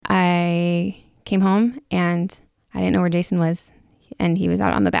came home and I didn't know where Jason was, and he was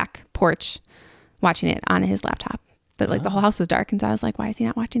out on the back porch watching it on his laptop. But like the whole house was dark, and so I was like, why is he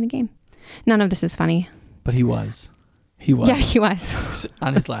not watching the game? None of this is funny. But he was. He was. Yeah, he was.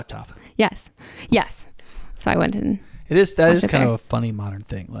 On his laptop. Yes. So I went and that is kind of a funny modern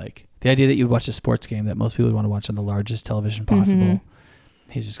thing. Like the idea that you'd watch a sports game that most people would want to watch on the largest television possible. Mm-hmm.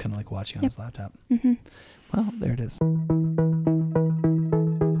 He's just kind of like watching on his laptop. Mm-hmm. Well, there it is.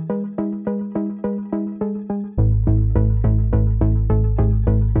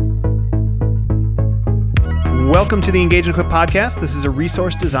 Welcome to the Engage and Equip podcast. This is a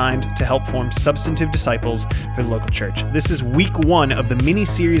resource designed to help form substantive disciples for the local church. This is week 1 of the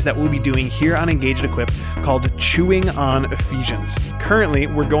mini-series that we'll be doing here on Engage and Equip called Chewing on Ephesians. Currently,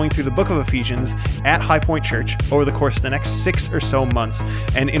 we're going through the book of Ephesians at High Point Church over the course of the next 6 or so months.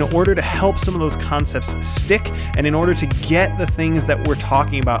 And in order to help some of those concepts stick, and in order to get the things that we're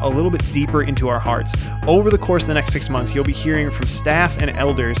talking about a little bit deeper into our hearts, over the course of the next 6 months, you'll be hearing from staff and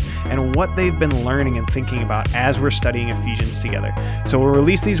elders and what they've been learning and thinking about as we're studying Ephesians together. So we'll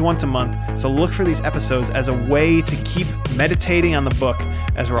release these once a month, so look for these episodes as a way to keep meditating on the book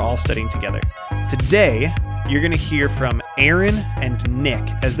as we're all studying together. Today, you're going to hear from Aaron and Nick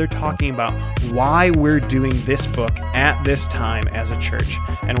as they're talking about why we're doing this book at this time as a church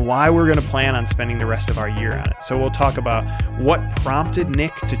and why we're going to plan on spending the rest of our year on it. So we'll talk about what prompted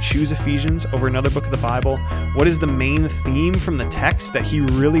Nick to choose Ephesians over another book of the Bible, what is the main theme from the text that he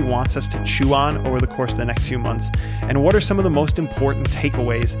really wants us to chew on over the course of the next few months, and what are some of the most important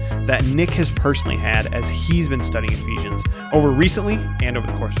takeaways that Nick has personally had as he's been studying Ephesians over recently and over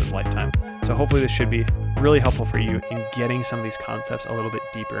the course of his lifetime. So hopefully this should be really helpful for you in getting some of these concepts a little bit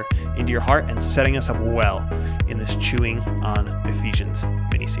deeper into your heart and setting us up well in this Chewing on Ephesians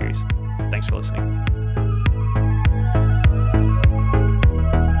mini-series. Thanks for listening.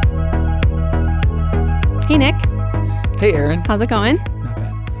 Hey, Nick. Hey, Aaron. How's it going? Not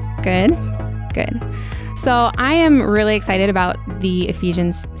bad. Good. Not bad at all. Good. So I am really excited about the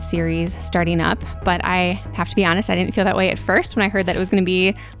Ephesians series starting up, but I have to be honest, I didn't feel that way at first when I heard that it was going to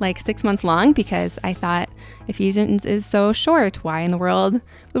be like 6 months long, because I thought Ephesians is so short. Why in the world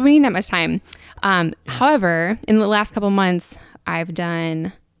would we need that much time? However, in the last couple months, I've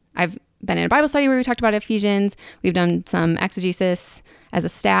been in a Bible study where we talked about Ephesians. We've done some exegesis as a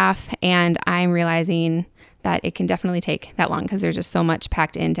staff, and I'm realizing that it can definitely take that long because there's just so much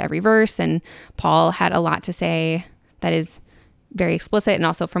packed into every verse, and Paul had a lot to say that is very explicit, and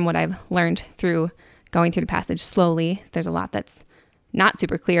also from what I've learned through going through the passage slowly, there's a lot that's not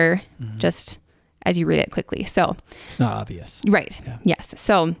super clear just as you read it quickly. So it's not obvious. Right. Yeah. Yes.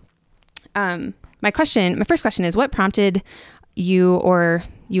 So my first question is, what prompted you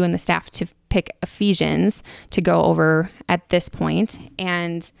and the staff to pick Ephesians to go over at this point,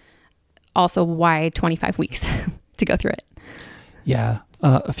 and also why 25 weeks to go through it? Yeah,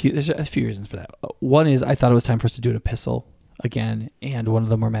 there's a few reasons for that. One is I thought it was time for us to do an epistle again, and one of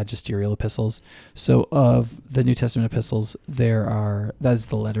the more magisterial epistles. So of the New Testament epistles, that's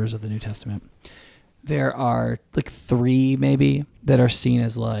the letters of the New Testament. There are like 3 maybe that are seen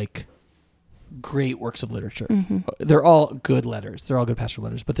as like great works of literature. Mm-hmm. They're all good letters. They're all good pastoral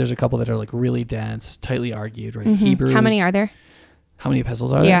letters, but there's a couple that are like really dense, tightly argued, right? Mm-hmm. Hebrews. How many are there? How many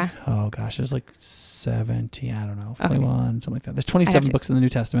epistles are there? Oh gosh, there's like 17, I don't know, 21, something like that. There's 27 books in the New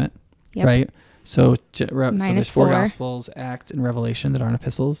Testament, right? So there's 4 Gospels, Acts, and Revelation that aren't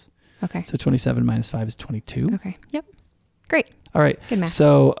epistles. Okay. So 27 minus 5 is 22. Okay. Yep. Great. All right. Good math.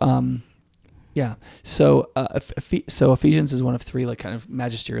 So, yeah. So Ephesians is one of 3 like kind of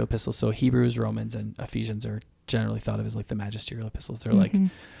magisterial epistles. So Hebrews, Romans, and Ephesians are generally thought of as like the magisterial epistles. They're like,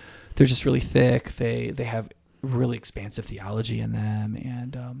 they're just really thick. They have really expansive theology in them,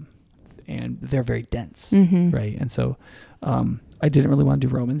 and they're very dense, right? And so I didn't really want to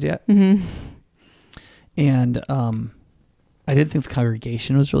do Romans yet, and I didn't think the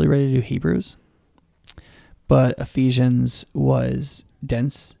congregation was really ready to do Hebrews, but Ephesians was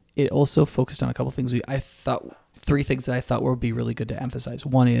dense. It also focused on a couple things. 3 things that I thought would be really good to emphasize.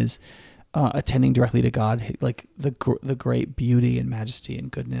 One is attending directly to God, like the great beauty and majesty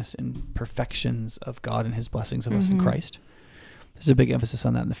and goodness and perfections of God and his blessings of us in Christ. There's a big emphasis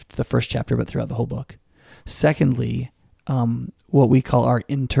on that in the first chapter, but throughout the whole book. Secondly, what we call our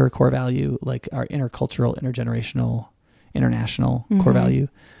inter-core value, like our intercultural, intergenerational, international core value,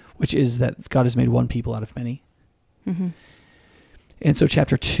 which is that God has made one people out of many. And so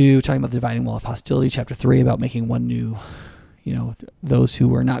chapter 2, talking about the dividing wall of hostility. Chapter 3, about making one new, those who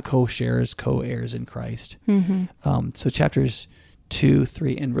were not co-sharers, co-heirs in Christ. So chapters 2,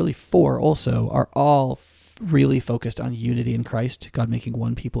 3, and really 4 also are all really focused on unity in Christ, God making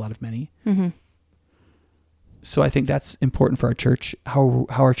one people out of many. so I think that's important for our church, how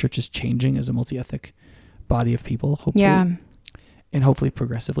our church is changing as a multi-ethnic body of people, hopefully. Yeah. And hopefully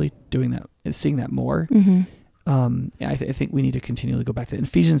progressively doing that, seeing that more. Mm-hmm. I think we need to continually go back to it.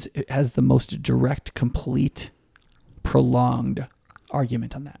 Ephesians has the most direct, complete, prolonged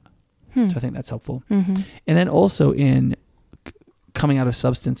argument on that. So I think that's helpful. Mm-hmm. And then also in coming out of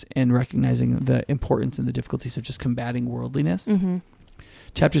substance and recognizing the importance and the difficulties of just combating worldliness. Mm-hmm.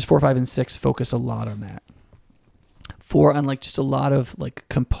 Chapters 4, 5, and 6 focus a lot on that. 4 on like just a lot of like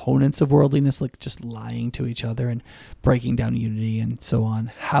components of worldliness, like just lying to each other and breaking down unity and so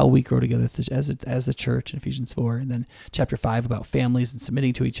on. How we grow together as the church in Ephesians 4, and then chapter 5 about families and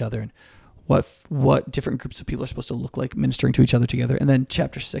submitting to each other and what different groups of people are supposed to look like ministering to each other together. And then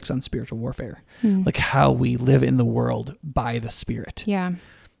chapter 6 on spiritual warfare, like how we live in the world by the Spirit. Yeah.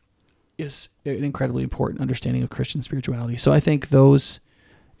 Is an incredibly important understanding of Christian spirituality. So I think those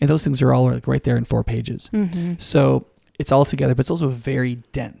things are all like right there in 4 pages. Mm-hmm. So it's all together, but it's also very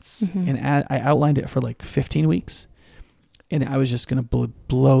dense. Mm-hmm. And I outlined it for like 15 weeks. And I was just going to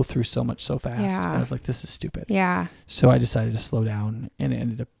blow through so much so fast. Yeah. I was like, this is stupid. Yeah. So I decided to slow down, and it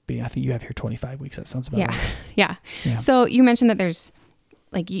ended up being, I think you have here 25 weeks. That sounds about right. Yeah. Yeah. So you mentioned that there's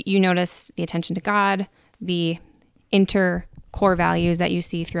like, you notice the attention to God, the core values that you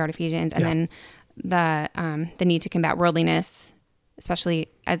see throughout Ephesians, and then the need to combat worldliness, especially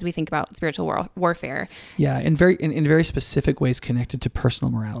as we think about spiritual warfare. Yeah. In very specific ways connected to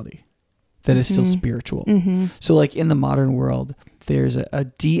personal morality. That is still spiritual. Mm-hmm. So like in the modern world, there's a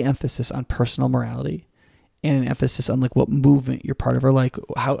de-emphasis on personal morality and an emphasis on like what movement you're part of, or like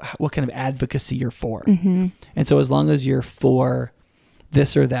what kind of advocacy you're for. Mm-hmm. And so as long as you're for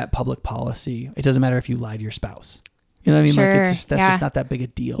this or that public policy, it doesn't matter if you lie to your spouse. You know what I mean? Sure. Like that's just not that big a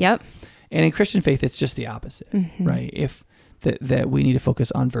deal. Yep. And in Christian faith, it's just the opposite, right? If that we need to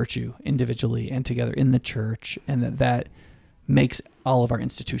focus on virtue individually and together in the church, and that makes all of our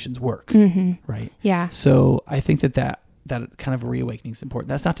institutions work, right? Yeah. So I think that kind of reawakening is important.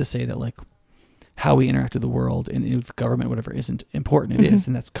 That's not to say that like how we interact with the world and with government, whatever, isn't important. It is,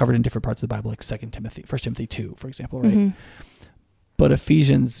 and that's covered in different parts of the Bible, like 1 Timothy 2, for example, right? But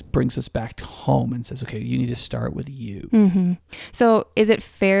Ephesians brings us back home and says, okay, you need to start with you. So is it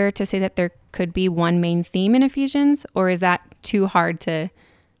fair to say that there could be one main theme in Ephesians, or is that too hard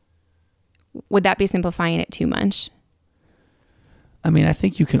would that be simplifying it too much? I mean, I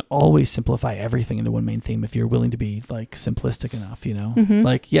think you can always simplify everything into one main theme if you're willing to be like simplistic enough, you know?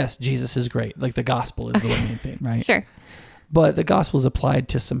 Like, yes, Jesus is great. Like the gospel is the one main theme, right? Sure. But the gospel is applied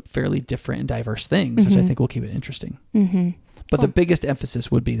to some fairly different and diverse things, which I think will keep it interesting. But the biggest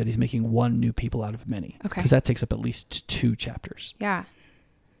emphasis would be that he's making one new people out of many. Okay. Because that takes up at least 2 chapters. Yeah.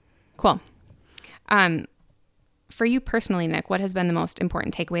 Cool. For you personally, Nick, what has been the most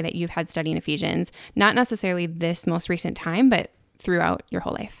important takeaway that you've had studying Ephesians? Not necessarily this most recent time, but throughout your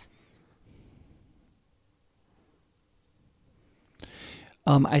whole life?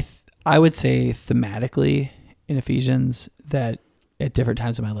 I would say thematically in Ephesians that at different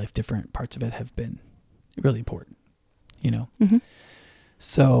times in my life, different parts of it have been really important, you know?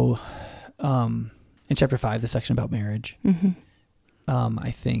 So in chapter 5, the section about marriage,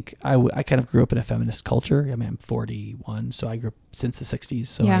 I think I kind of grew up in a feminist culture. I mean, I'm 41, so I grew up since the 60s.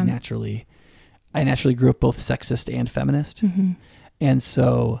 So I naturally grew up both sexist and feminist. And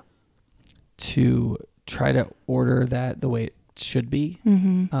so to try to order that the way it should be,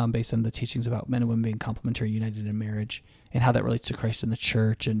 based on the teachings about men and women being complementary, united in marriage, and how that relates to Christ and the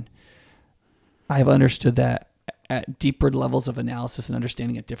church. And I've understood that at deeper levels of analysis and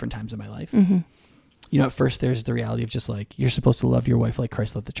understanding at different times in my life. You know, at first there's the reality of just like, you're supposed to love your wife like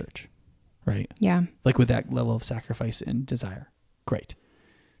Christ loved the church, right? Yeah. Like with that level of sacrifice and desire. Great.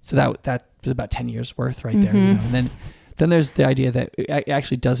 So that was about 10 years worth right there. You know? And then there's the idea that it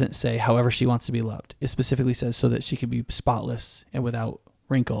actually doesn't say however she wants to be loved. It specifically says so that she can be spotless and without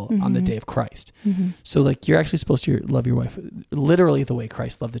wrinkle on the day of Christ. So like you're actually supposed to love your wife literally the way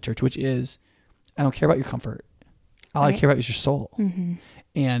Christ loved the church, which is, I don't care about your comfort. All I care about is your soul.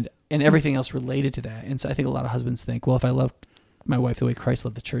 And everything else related to that. And so I think a lot of husbands think, well, if I love my wife the way Christ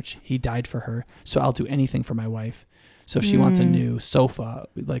loved the church, he died for her, so I'll do anything for my wife. So if she wants a new sofa,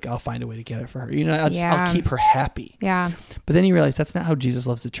 like I'll find a way to get it for her. You know, I'll keep her happy. Yeah. But then you realize that's not how Jesus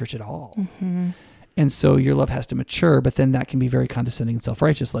loves the church at all. And so your love has to mature, but then that can be very condescending and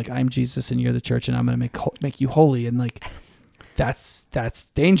self-righteous. Like, I'm Jesus and you're the church and I'm going to make you holy. And like, that's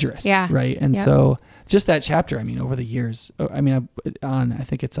dangerous. Yeah. Right. And so just that chapter, I mean, over the years, I mean, I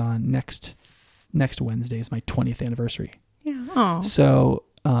think it's on next Wednesday is my 20th anniversary. Yeah. Oh. So,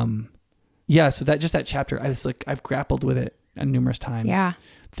 so that chapter, I've grappled with it numerous times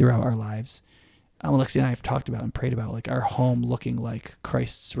throughout our lives. Alexi and I have talked about and prayed about, like our home looking like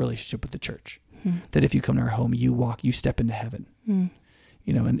Christ's relationship with the church. That if you come to our home, you step into heaven.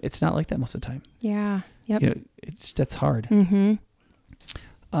 You know, and it's not like that most of the time. Yeah. Yep. You know, that's hard.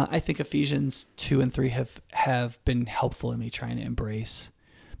 I think Ephesians 2 and 3 have been helpful in me trying to embrace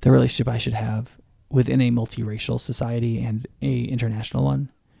the relationship I should have within a multiracial society and a international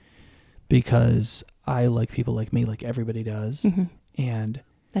one, because I like people like me, like everybody does. And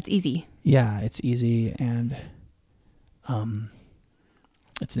that's easy. Yeah, it's easy and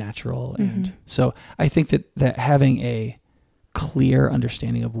it's natural. And so I think that having a clear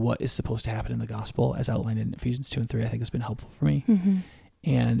understanding of what is supposed to happen in the gospel as outlined in Ephesians 2 and 3, I think has been helpful for me.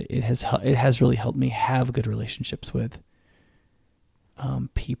 And it has really helped me have good relationships with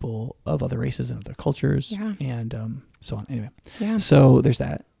people of other races and other cultures and so on. Anyway, so there's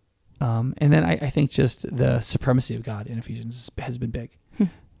that. And then I think just the supremacy of God in Ephesians has been big,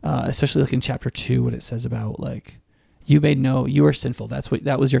 especially like in chapter 2, what it says about like, you were sinful.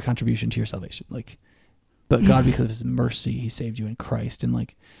 That was your contribution to your salvation. Like, but God, because of his mercy, he saved you in Christ. And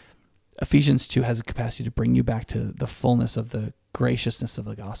like Ephesians 2 has a capacity to bring you back to the fullness of the graciousness of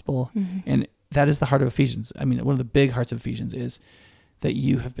the gospel. And that is the heart of Ephesians. I mean, one of the big hearts of Ephesians is that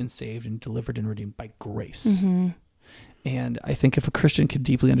you have been saved and delivered and redeemed by grace. And I think if a Christian could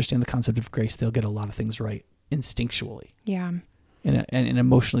deeply understand the concept of grace, they'll get a lot of things right instinctually. Yeah. In an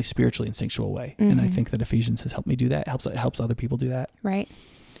emotionally, spiritually instinctual way. And I think that Ephesians has helped me do that. It helps other people do that. Right.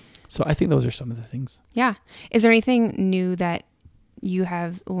 So I think those are some of the things. Yeah. Is there anything new that you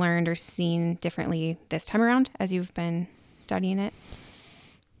have learned or seen differently this time around as you've been studying it?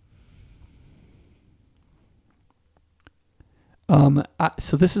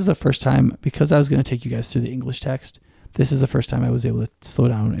 So this is the first time, because I was going to take you guys through the English text, this is the first time I was able to slow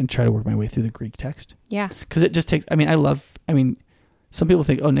down and try to work my way through the Greek text. Yeah. Because it just takes, some people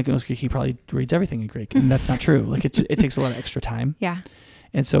think, oh, Nick knows Greek, he probably reads everything in Greek. And that's not true. Like it takes a lot of extra time. Yeah.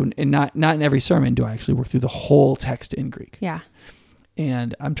 And so not in every sermon do I actually work through the whole text in Greek. Yeah.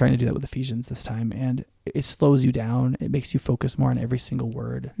 And I'm trying to do that with Ephesians this time. And it slows you down. It makes you focus more on every single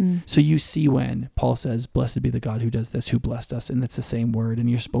word. So you see when Paul says, blessed be the God who does this, who blessed us. And it's the same word. And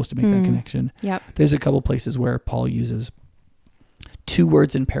you're supposed to make that connection. Yep. There's a couple places where Paul uses two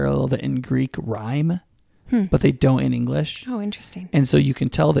words in parallel that in Greek rhyme, but they don't in English. Oh, interesting. And so you can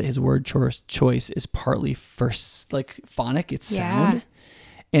tell that his word choice is partly first, like phonic, it's sound.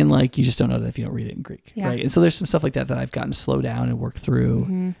 And like, you just don't know that if you don't read it in Greek. Yeah. Right. And so there's some stuff like that I've gotten to slow down and work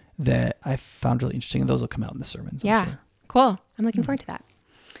through that I found really interesting. And those will come out in the sermons. Yeah. I'm sure. Cool. I'm looking forward to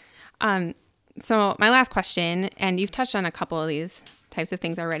that. So my last question, and you've touched on a couple of these types of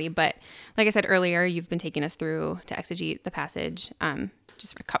things already, but like I said earlier, you've been taking us through to exegete the passage.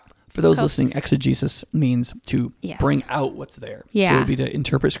 Just for those listening, exegesis means to bring out what's there. Yeah. So it would be to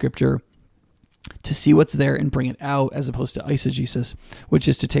interpret scripture, to see what's there and bring it out, as opposed to eisegesis, which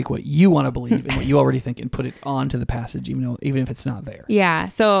is to take what you want to believe and what you already think and put it onto the passage, even if it's not there. Yeah.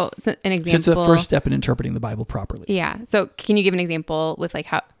 So an example. So it's the first step in interpreting the Bible properly. Yeah. So can you give an example with like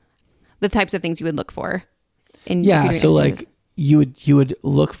how the types of things you would look for in so like you would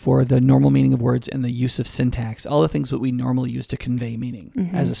look for the normal meaning of words and the use of syntax, all the things that we normally use to convey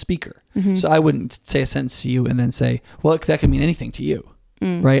meaning as a speaker. So I wouldn't say a sentence to you and then say, well, that could mean anything to you.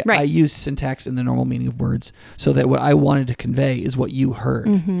 Right? I use syntax and the normal meaning of words so that what I wanted to convey is what you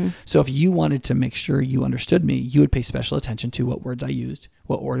heard. So if you wanted to make sure you understood me, you would pay special attention to what words I used,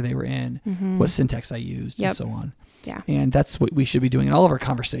 what order they were in, what syntax I used, and so on. Yeah. And that's what we should be doing in all of our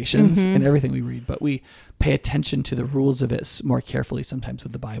conversations and everything we read. But we pay attention to the rules of it more carefully sometimes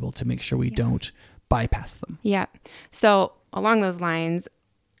with the Bible to make sure we don't bypass them. Yeah. So along those lines,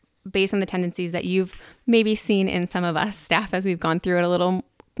 based on the tendencies that you've maybe seen in some of us staff as we've gone through it a little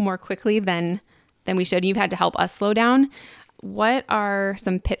more quickly than we should, you've had to help us slow down. What are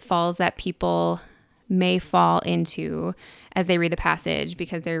some pitfalls that people may fall into as they read the passage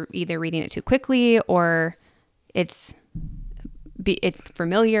because they're either reading it too quickly or it's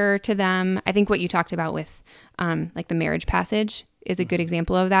familiar to them? I think what you talked about with like the marriage passage is a good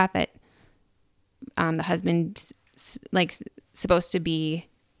example of that the husband's like supposed to be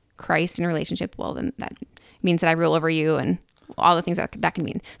Christ in a relationship. Well, then that means that I rule over you and all the things that can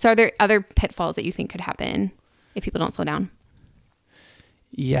mean. So are there other pitfalls that you think could happen if people don't slow down?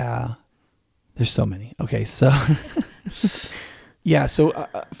 Yeah, there's so many. Okay. So yeah. So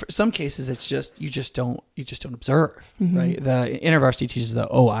for some cases it's just, you just don't observe, right? The InterVarsity teaches the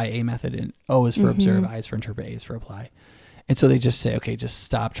OIA method, and O is for observe, I is for interpret, A is for apply. And so they just say, okay, just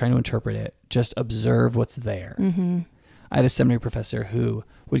stop trying to interpret it. Just observe what's there. I had a seminary professor who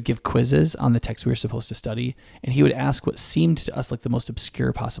would give quizzes on the text we were supposed to study, and he would ask what seemed to us like the most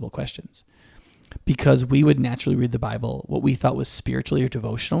obscure possible questions. because we would naturally read the Bible what we thought was spiritually or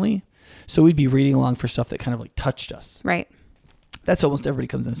devotionally. So we'd be reading along for stuff that kind of like touched us. Right. That's almost everybody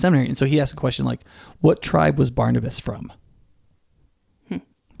comes in seminary. And so he asked a question like, what tribe was Barnabas from?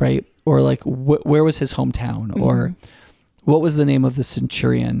 Right? Or like, where was his hometown? Or what was the name of the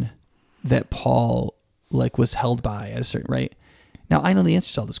centurion that Paul like was held by at a certain, right? Now I know the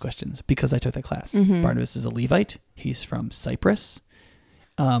answers to all those questions because I took that class. Barnabas is a Levite. He's from Cyprus.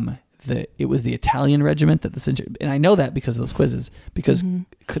 It was the Italian regiment that the centurion, and I know that because of those quizzes, because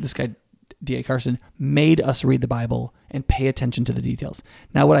this guy, D.A. Carson, made us read the Bible and pay attention to the details.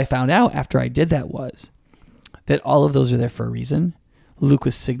 Now, what I found out after I did that was that all of those are there for a reason. Luke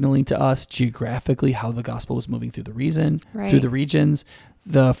was signaling to us geographically how the gospel was moving through the through the regions.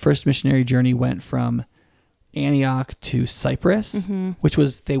 The first missionary journey went from Antioch to Cyprus, which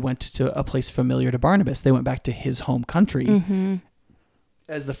was, they went to a place familiar to Barnabas. They went back to his home country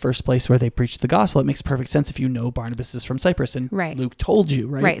as the first place where they preached the gospel. It makes perfect sense if you know Barnabas is from Cyprus and Luke told you,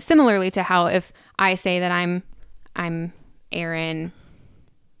 right? Right. Similarly to how if I say that I'm Aaron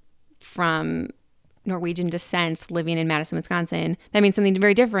from Norwegian descent living in Madison, Wisconsin, that means something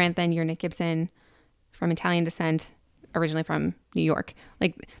very different than you're Nick Gibson from Italian descent, originally from New York.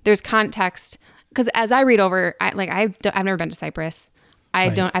 Like there's context, because as I read over, I've never been to Cyprus.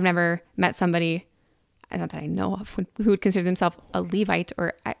 I've never met somebody, not that I know of, who would consider themselves a Levite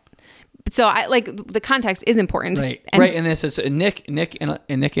so I like the context is important. Right. And this is Nick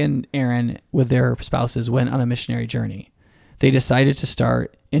and Aaron with their spouses went on a missionary journey. They decided to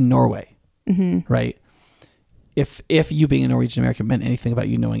start in Norway. Right. If you being a Norwegian American meant anything about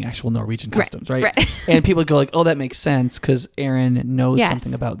you knowing actual Norwegian customs, right? And people go like, oh, that makes sense because Erin knows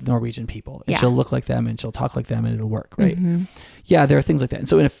something about the Norwegian people and she'll look like them and she'll talk like them and it'll work, right? Yeah, there are things like that. And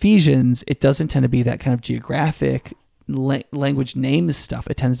so in Ephesians, it doesn't tend to be that kind of geographic language names stuff.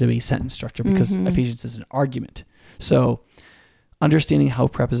 It tends to be sentence structure because Ephesians is an argument. So understanding how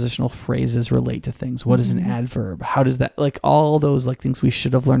prepositional phrases relate to things. What is an adverb? How does that, like all those like things we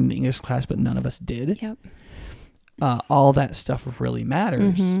should have learned in English class, but none of us did. Yep. All that stuff really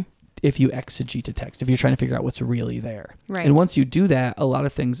matters if you exegete a text, if you're trying to figure out what's really there. Right. And once you do that, a lot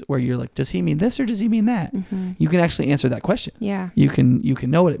of things where you're like, does he mean this or does he mean that? You can actually answer that question. Yeah. You can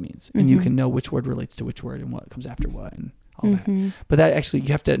know what it means and you can know which word relates to which word and what comes after what and all that. But that actually,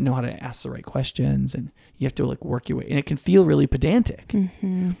 you have to know how to ask the right questions and you have to like work your way. And it can feel really pedantic.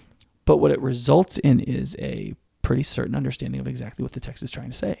 But what it results in is a pretty certain understanding of exactly what the text is trying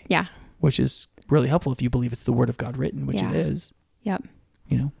to say. Yeah. Which is really helpful if you believe it's the word of God written, which it is. Yep.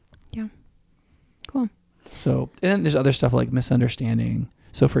 You know? Yeah. Cool. So, and then there's other stuff like misunderstanding.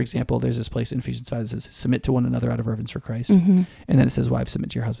 So, for example, there's this place in Ephesians 5 that says, submit to one another out of reverence for Christ. And then it says, wives,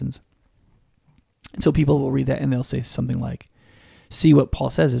 submit to your husbands. And so people will read that and they'll say something like, see, what Paul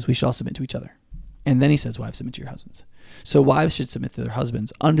says is we should all submit to each other. And then he says, wives, submit to your husbands. So wives should submit to their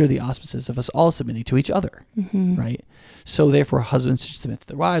husbands under the auspices of us all submitting to each other, right? So therefore, husbands should submit to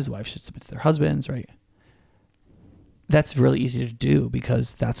their wives should submit to their husbands, right? That's really easy to do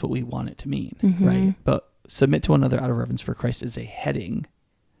because that's what we want it to mean, right? But submit to one another out of reverence for Christ is a heading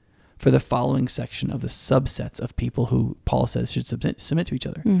for the following section of the subsets of people who Paul says should submit to each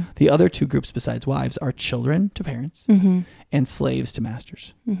other. The other two groups besides wives are children to parents and slaves to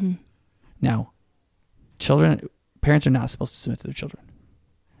masters. Now, parents are not supposed to submit to their children.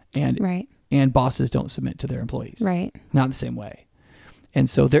 And bosses don't submit to their employees. Right. Not the same way. And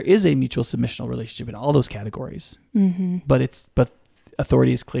so there is a mutual submissional relationship in all those categories. But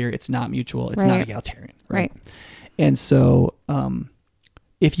authority is clear. It's not mutual. It's not egalitarian. Right. And so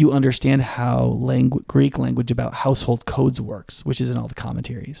if you understand how Greek language about household codes works, which is in all the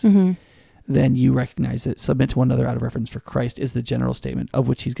commentaries, then you recognize that submit to one another out of reverence for Christ is the general statement of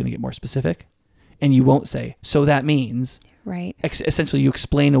which he's going to get more specific. And you won't say, so that means, right? Essentially, you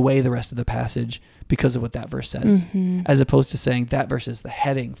explain away the rest of the passage because of what that verse says, as opposed to saying that verse is the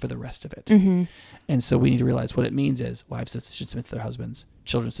heading for the rest of it. And so we need to realize what it means is wives should submit to their husbands,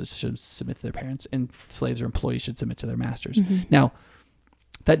 children should submit to their parents, and slaves or employees should submit to their masters. Now,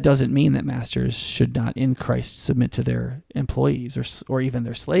 that doesn't mean that masters should not in Christ submit to their employees or even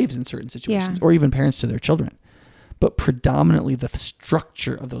their slaves in certain situations, or even parents to their children. But predominantly the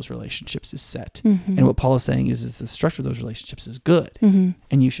structure of those relationships is set. And what Paul is saying is the structure of those relationships is good. And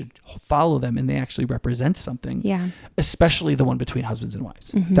you should follow them and they actually represent something. Yeah. Especially the one between husbands and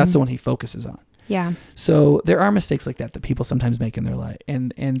wives. That's the one he focuses on. Yeah. So there are mistakes like that people sometimes make in their life.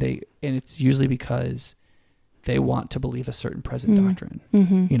 And it's usually because they want to believe a certain present doctrine.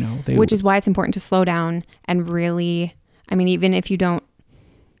 You know, which is why it's important to slow down and really, I mean, even if you don't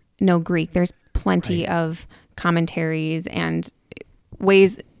know Greek, there's plenty of commentaries and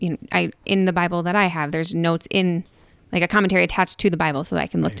ways, in the Bible that I have, there's notes in like a commentary attached to the Bible so that I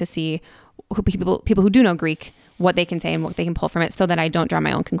can look to see who people who do know Greek, what they can say and what they can pull from it, so that I don't draw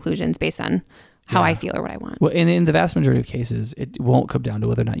my own conclusions based on how I feel or what I want. Well, in the vast majority of cases, it won't come down to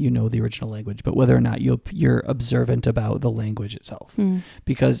whether or not you know the original language, but whether or not you're observant about the language itself.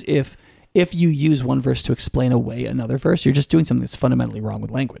 Because if you use one verse to explain away another verse, you're just doing something that's fundamentally wrong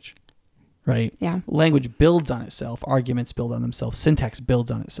with language, right? Yeah. Language builds on itself. Arguments build on themselves. Syntax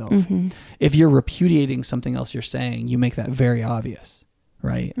builds on itself. If you're repudiating something else you're saying, you make that very obvious,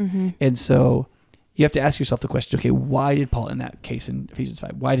 right? And so you have to ask yourself the question, okay, why did Paul in that case in Ephesians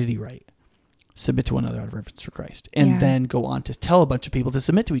 5, why did he write? Submit to one another out of reverence for Christ. And then go on to tell a bunch of people to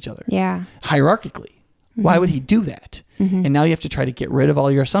submit to each other. Yeah. Hierarchically. Why would he do that? And now you have to try to get rid of all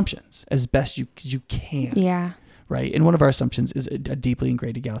your assumptions as best you can. Yeah. Right. And one of our assumptions is a deeply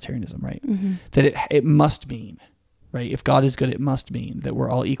ingrained egalitarianism, right? That it must mean, right? If God is good, it must mean that we're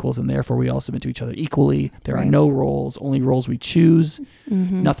all equals and therefore we all submit to each other equally. There are no roles, only roles we choose.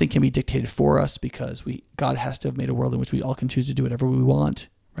 Nothing can be dictated for us because God has to have made a world in which we all can choose to do whatever we want,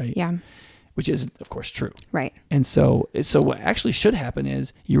 right? Yeah. Which isn't, of course, true. Right. And so what actually should happen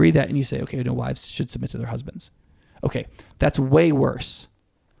is you read that and you say, okay, no, wives should submit to their husbands. Okay, that's way worse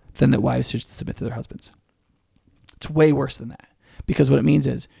than that wives should submit to their husbands. It's way worse than that. Because what it means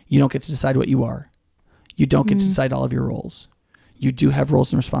is you don't get to decide what you are. You don't get to decide all of your roles. You do have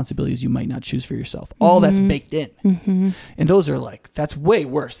roles and responsibilities you might not choose for yourself. All that's baked in. And those are that's way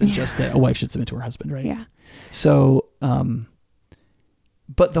worse than just that a wife should submit to her husband, right? Yeah. So,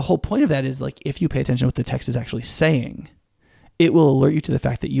 but the whole point of that is if you pay attention to what the text is actually saying, it will alert you to the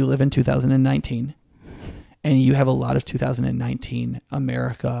fact that you live in 2019 and you have a lot of 2019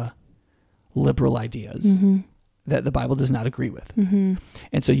 America liberal ideas that the Bible does not agree with.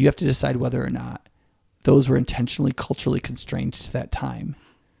 And so you have to decide whether or not those were intentionally culturally constrained to that time.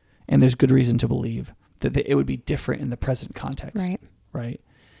 And there's good reason to believe that it would be different in the present context. Right.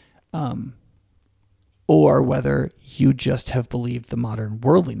 Or whether you just have believed the modern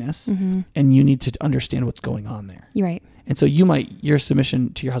worldliness and you need to understand what's going on there. You're right. And so your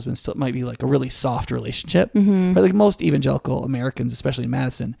submission to your husband still might be like a really soft relationship. Right? Like most evangelical Americans, especially in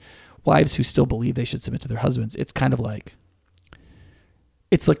Madison, wives who still believe they should submit to their husbands, it's kind of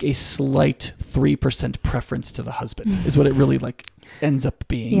it's like a slight 3% preference to the husband is what it really ends up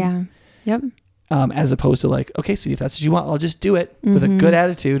being. Yeah. Yep. As opposed to okay, sweetie, if that's what you want, I'll just do it with a good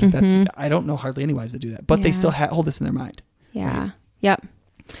attitude. I don't know hardly any wives that do that, but they still hold this in their mind. Yeah. Right? Yep.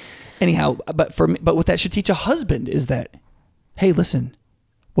 Anyhow, but what that should teach a husband is that, hey, listen,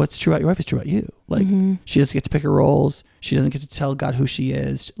 what's true about your wife is true about you. She doesn't get to pick her roles. She doesn't get to tell God who she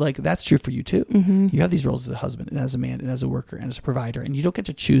is. That's true for you too. You have these roles as a husband and as a man and as a worker and as a provider, and you don't get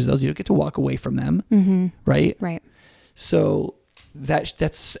to choose those. You don't get to walk away from them. Right. Right. So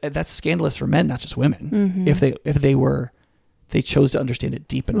that's scandalous for men, not just women. If they chose to understand it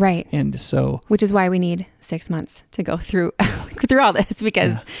deep enough. Right. And so, which is why we need 6 months to go through all this,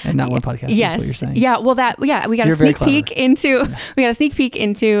 because and not one podcast. Yes. Is what you're saying. Yeah. Well, we got a sneak peek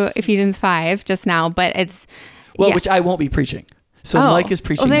into Ephesians 5 just now, but it's which I won't be preaching. So Mike is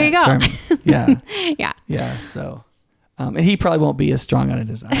preaching that sermon. Yeah. Yeah. So, and he probably won't be as strong on it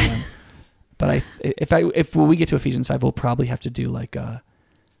as I am. But if when we get to Ephesians 5, we'll probably have to do like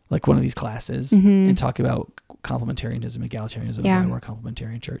one of these classes and talk about complementarianism, egalitarianism, and why we're a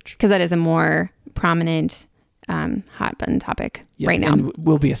complementarian church. Because that is a more prominent, hot button topic right now. And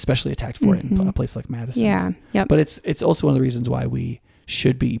we'll be especially attacked for it in a place like Madison. Yeah. Yep. But it's also one of the reasons why we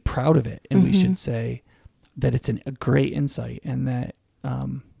should be proud of it, and we should say that it's a great insight, and that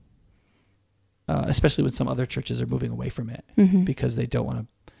especially when some other churches are moving away from it because they don't want to.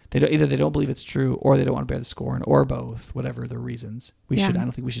 They don't believe it's true, or they don't want to bear the scorn, or both, whatever the reasons. I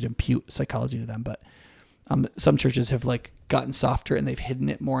don't think we should impute psychology to them, but some churches have gotten softer and they've hidden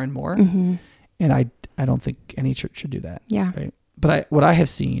it more and more. And I don't think any church should do that. Yeah. Right. But what I have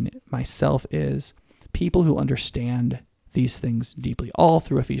seen myself is people who understand these things deeply, all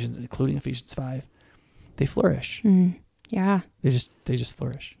through Ephesians, including Ephesians 5, they flourish. Yeah. They just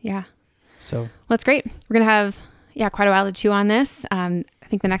flourish. Yeah. So. Well, that's great. We're going to have, quite a while to chew on this. I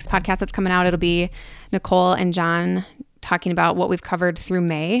think the next podcast that's coming out, it'll be Nicole and John talking about what we've covered through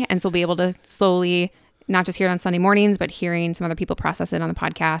May. And so we'll be able to slowly, not just hear it on Sunday mornings, but hearing some other people process it on the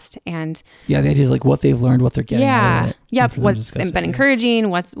podcast. And the idea is what they've learned, what they're getting out of it. Yep. What's been encouraging,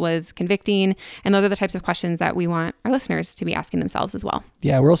 what was convicting. And those are the types of questions that we want our listeners to be asking themselves as well.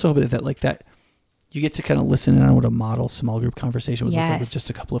 Yeah. We're also hoping that you get to kind of listen in on what a model small group conversation would look like with just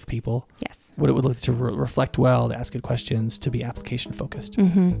a couple of people. Yes. What it would look to reflect well, to ask good questions, to be application focused.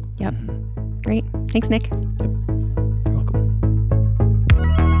 Yep. Great. Thanks, Nick. Yep. You're welcome.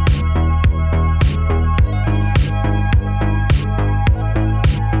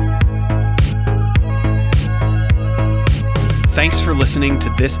 Thanks for listening to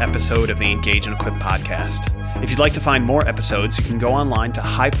this episode of the Engage and Equip podcast. If you'd like to find more episodes, you can go online to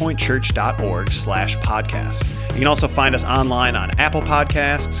highpointchurch.org/podcast. You can also find us online on Apple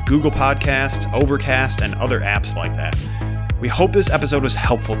Podcasts, Google Podcasts, Overcast, and other apps like that. We hope this episode was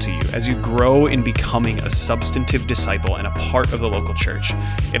helpful to you as you grow in becoming a substantive disciple and a part of the local church.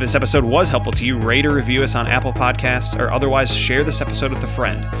 If this episode was helpful to you, rate or review us on Apple Podcasts, or otherwise share this episode with a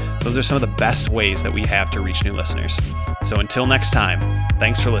friend. Those are some of the best ways that we have to reach new listeners. So until next time,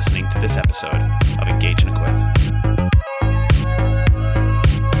 thanks for listening to this episode of Engage and Equip.